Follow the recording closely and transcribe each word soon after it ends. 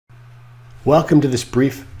Welcome to this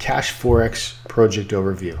brief CashFX project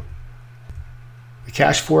overview. The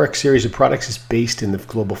CashFX series of products is based in the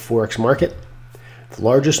global Forex market, the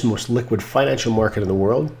largest, most liquid financial market in the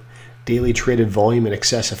world, daily traded volume in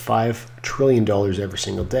excess of $5 trillion every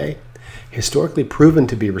single day, historically proven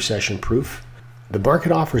to be recession-proof. The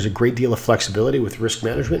market offers a great deal of flexibility with risk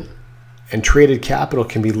management, and traded capital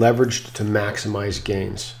can be leveraged to maximize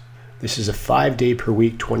gains. This is a 5-day per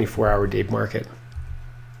week, 24-hour day market.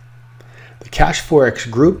 The CashFX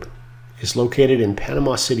group is located in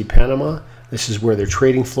Panama City, Panama. This is where their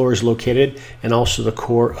trading floor is located and also the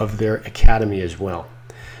core of their academy as well.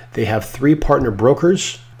 They have 3 partner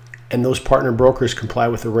brokers, and those partner brokers comply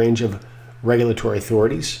with a range of regulatory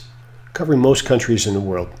authorities covering most countries in the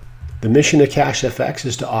world. The mission of CashFX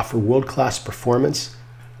is to offer world-class performance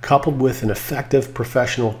coupled with an effective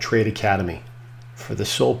professional trade academy for the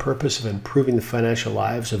sole purpose of improving the financial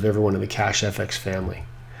lives of everyone in the CashFX family.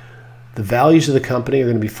 The values of the company are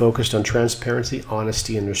going to be focused on transparency,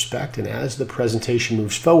 honesty, and respect, and as the presentation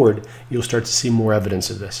moves forward, you'll start to see more evidence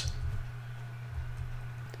of this.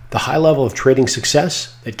 The high level of trading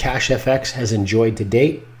success that CashFX has enjoyed to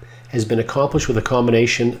date has been accomplished with a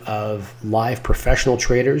combination of live professional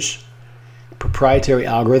traders, proprietary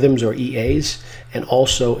algorithms or EAs, and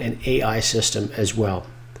also an AI system as well.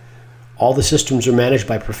 All the systems are managed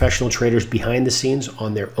by professional traders behind the scenes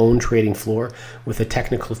on their own trading floor with a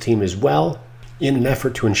technical team as well in an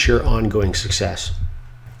effort to ensure ongoing success.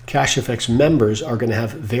 CashFX members are going to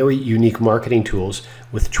have very unique marketing tools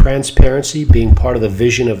with transparency being part of the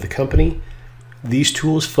vision of the company. These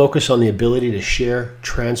tools focus on the ability to share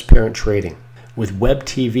transparent trading. With web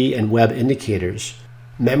TV and web indicators,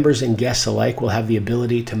 members and guests alike will have the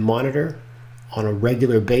ability to monitor on a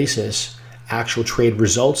regular basis actual trade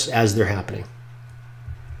results as they're happening.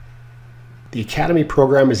 The Academy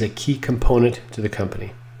program is a key component to the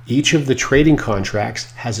company. Each of the trading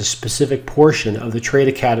contracts has a specific portion of the Trade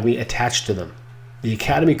Academy attached to them. The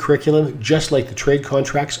Academy curriculum, just like the trade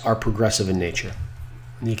contracts, are progressive in nature.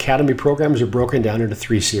 The Academy programs are broken down into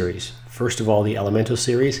 3 series. First of all, the Elemental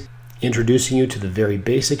series, introducing you to the very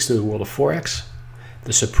basics of the world of Forex.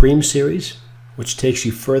 The Supreme series, which takes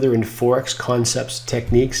you further into Forex concepts,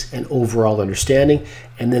 techniques, and overall understanding,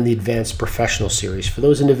 and then the Advanced Professional series for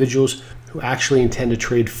those individuals who actually intend to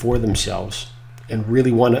trade for themselves and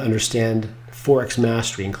really want to understand Forex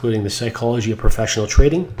mastery, including the psychology of professional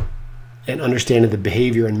trading and understanding the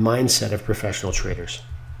behavior and mindset of professional traders.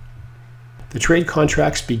 The trade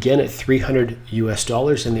contracts begin at $300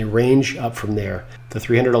 US and they range up from there. The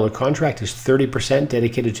 $300 contract is 30%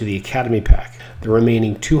 dedicated to the Academy pack. The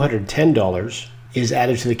remaining $210 is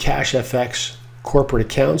added to the CashFX corporate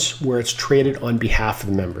accounts where it's traded on behalf of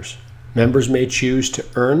the members. Members may choose to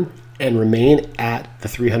earn and remain at the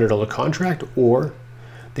 $300 contract, or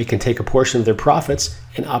they can take a portion of their profits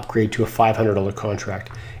and upgrade to a $500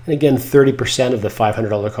 contract. And again, 30% of the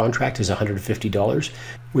 $500 contract is $150,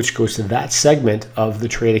 which goes to that segment of the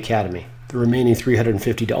Trade Academy. The remaining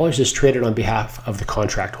 $350 is traded on behalf of the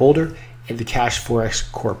contract holder and the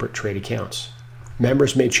CashFX corporate trade accounts.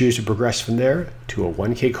 Members may choose to progress from there to a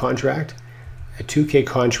 1K contract, a 2K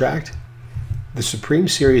contract. The Supreme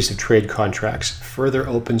series of trade contracts further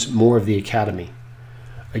opens more of the Academy,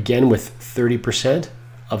 again with 30%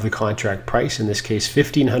 of the contract price, in this case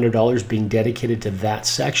 $1,500 being dedicated to that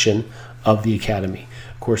section of the Academy.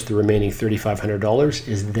 Of course, the remaining $3,500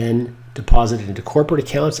 is then deposited into corporate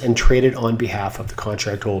accounts and traded on behalf of the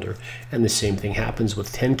contract holder. And the same thing happens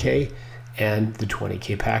with 10K and the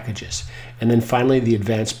 20K packages. And then finally, the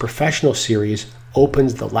Advanced Professional series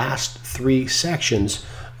opens the last 3 sections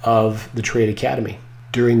of the Trade Academy.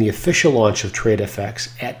 During the official launch of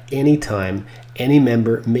TradeFX, at any time, any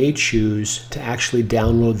member may choose to actually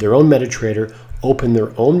download their own MetaTrader, open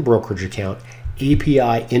their own brokerage account,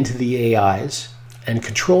 API into the AIs, and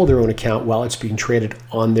control their own account while it's being traded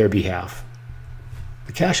on their behalf.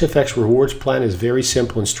 The CashFX rewards plan is very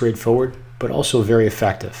simple and straightforward, but also very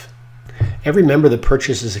effective. Every member that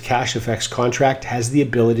purchases a CashFX contract has the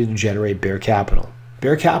ability to generate bear capital.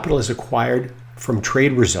 Bear capital is acquired from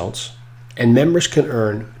trade results, and members can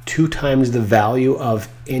earn 2 times the value of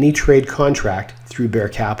any trade contract through bear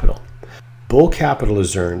capital. Bull capital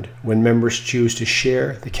is earned when members choose to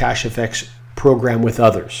share the CashFX program with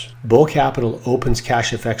others. Bull capital opens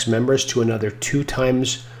CashFX members to another 2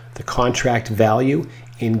 times the contract value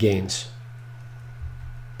in gains.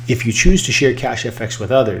 If you choose to share CashFX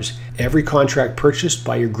with others, every contract purchased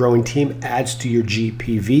by your growing team adds to your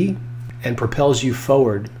GPV and propels you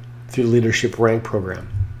forward through the Leadership Rank program.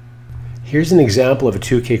 Here's an example of a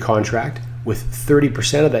 2K contract with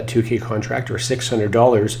 30% of that 2K contract, or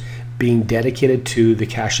 $600, being dedicated to the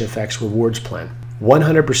CashFX rewards plan.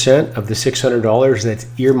 100% of the $600 that's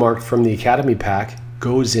earmarked from the Academy pack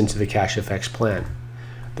goes into the CashFX plan.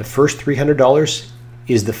 The first $300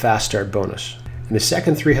 is the fast start bonus, and the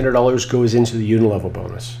second $300 goes into the unilevel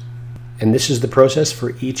bonus. And this is the process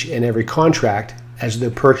for each and every contract as they're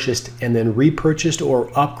purchased and then repurchased or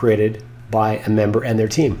upgraded by a member and their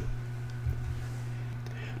team.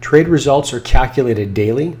 Trade results are calculated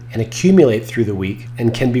daily and accumulate through the week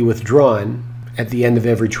and can be withdrawn at the end of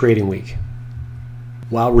every trading week.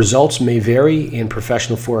 While results may vary in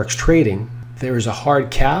professional Forex trading, there is a hard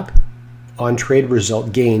cap on trade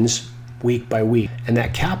result gains week by week, and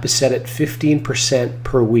that cap is set at 15%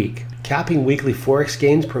 per week. Capping weekly Forex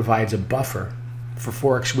gains provides a buffer for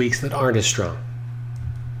Forex weeks that aren't as strong.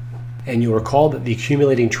 And you'll recall that the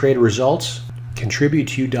accumulating trade results contribute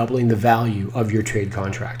to you doubling the value of your trade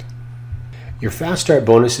contract. Your fast start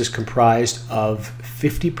bonus is comprised of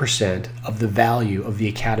 50% of the value of the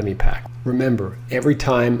Academy pack. Remember, every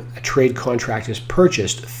time a trade contract is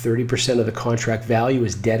purchased, 30% of the contract value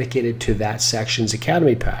is dedicated to that section's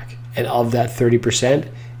Academy pack. And of that 30%,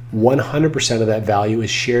 100% of that value is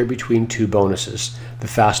shared between two bonuses. The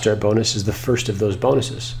fast start bonus is the first of those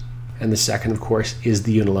bonuses. And the second, of course, is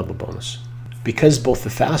the unilevel bonus. Because both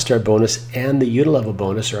the fast start bonus and the unilevel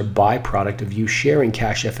bonus are a byproduct of you sharing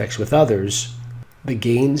CashFX with others, the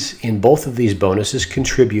gains in both of these bonuses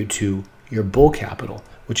contribute to your bull capital,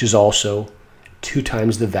 which is also 2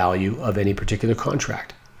 times the value of any particular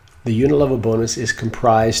contract. The unilevel bonus is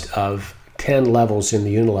comprised of 10 levels in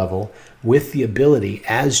the unilevel, with the ability,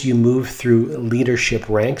 as you move through leadership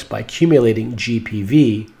ranks by accumulating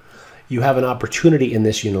GPV, you have an opportunity in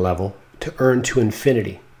this unilevel to earn to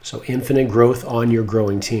infinity. So infinite growth on your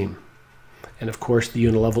growing team. And of course, the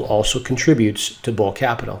unilevel also contributes to bull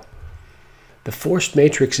capital. The forced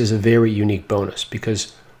matrix is a very unique bonus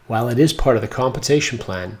because while it is part of the compensation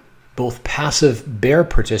plan, both passive bear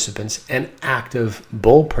participants and active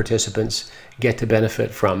bull participants get to benefit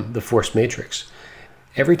from the forced matrix.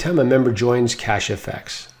 Every time a member joins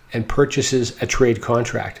CashFX and purchases a trade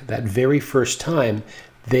contract, that very first time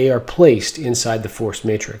they are placed inside the forced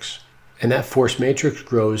matrix. And that force matrix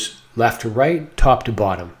grows left to right, top to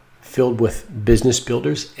bottom, filled with business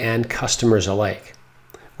builders and customers alike.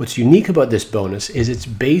 What's unique about this bonus is it's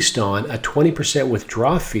based on a 20%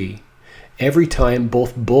 withdrawal fee every time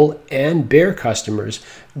both bull and bear customers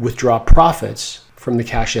withdraw profits from the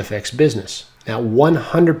CashFX business. Now,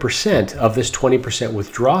 100% of this 20%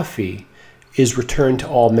 withdrawal fee is returned to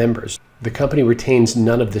all members. The company retains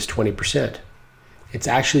none of this 20%. It's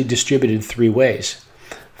actually distributed 3 ways.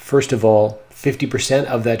 First of all, 50%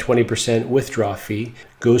 of that 20% withdrawal fee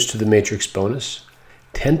goes to the matrix bonus,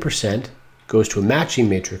 10% goes to a matching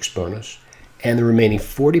matrix bonus, and the remaining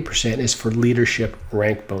 40% is for leadership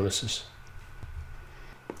rank bonuses.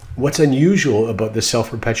 What's unusual about the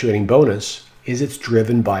self-perpetuating bonus is it's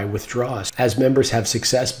driven by withdrawals. As members have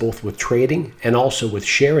success both with trading and also with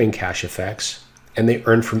sharing CashFX, and they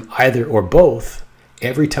earn from either or both,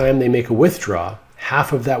 every time they make a withdrawal,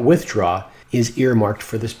 half of that withdrawal is earmarked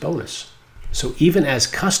for this bonus. So even as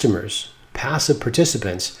customers, passive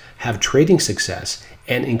participants, have trading success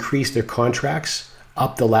and increase their contracts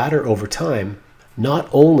up the ladder over time, not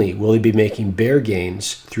only will they be making bear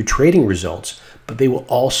gains through trading results, but they will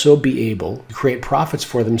also be able to create profits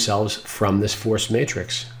for themselves from this force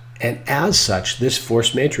matrix. And as such, this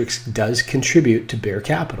force matrix does contribute to bear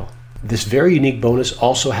capital. This very unique bonus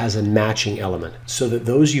also has a matching element, so that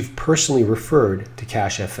those you've personally referred to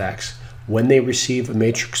CashFX, when they receive a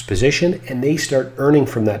matrix position and they start earning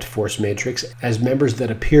from that force matrix, as members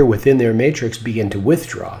that appear within their matrix begin to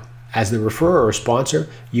withdraw, as the referrer or sponsor,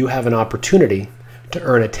 you have an opportunity to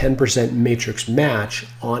earn a 10% matrix match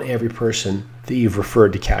on every person that you've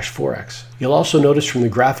referred to CashForex. You'll also notice from the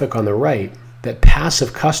graphic on the right that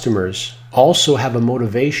passive customers also have a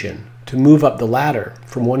motivation to move up the ladder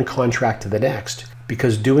from one contract to the next,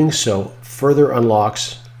 because doing so further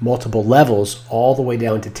unlocks multiple levels all the way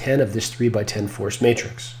down to 10 of this 3x10 force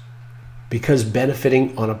matrix. Because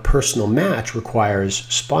benefiting on a personal match requires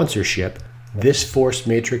sponsorship, this force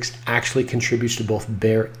matrix actually contributes to both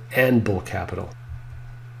bear and bull capital.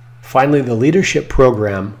 Finally, the leadership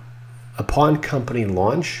program, upon company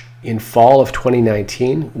launch in fall of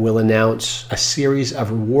 2019, will announce a series of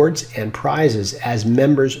rewards and prizes as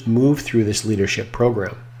members move through this leadership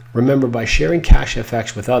program. Remember, by sharing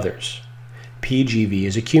CashFX with others, PGV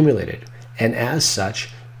is accumulated, and as such,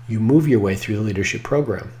 you move your way through the leadership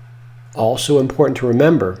program. Also important to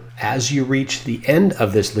remember, as you reach the end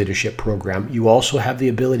of this leadership program, you also have the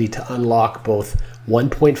ability to unlock both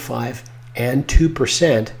 1.5 and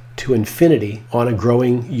 2% to infinity on a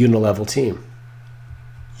growing unilevel team.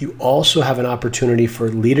 You also have an opportunity for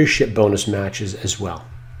leadership bonus matches as well.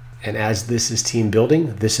 And as this is team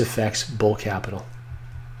building, this affects bull capital.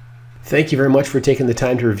 Thank you very much for taking the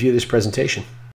time to review this presentation.